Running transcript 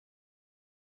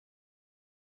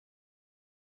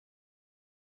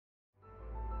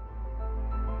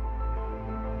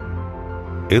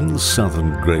In the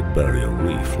southern Great Barrier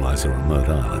Reef lies a remote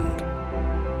island.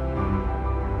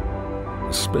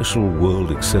 A special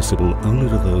world accessible only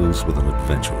to those with an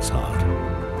adventurous heart.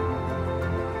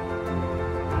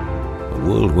 A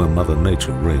world where Mother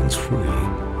Nature reigns free.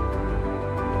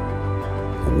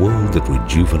 A world that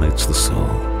rejuvenates the soul.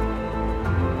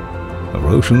 Her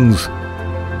oceans,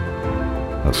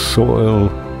 her soil,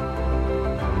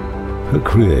 her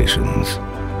creations.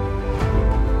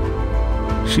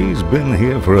 She's been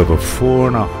here for over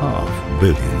 4.5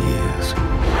 billion years.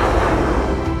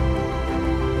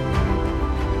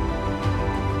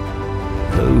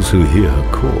 Those who hear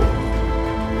her call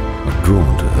are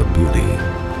drawn to her beauty.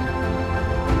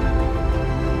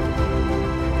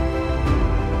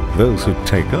 Those who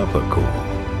take up her call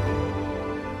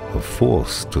are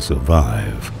forced to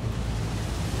survive.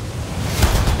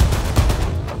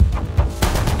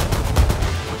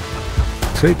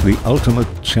 Take the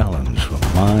ultimate challenge for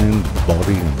mind,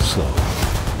 body, and soul.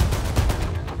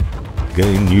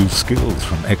 Gain new skills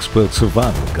from expert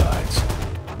survival guides.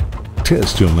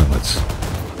 Test your limits.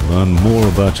 Learn more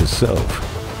about yourself.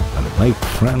 And make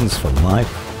friends for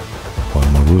life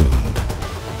on Marooned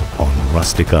on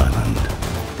Rustic Island.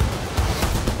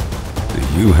 Do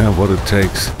you have what it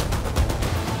takes?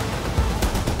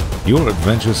 Your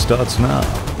adventure starts now.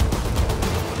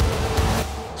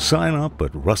 Sign up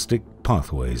at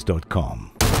rusticpathways.com.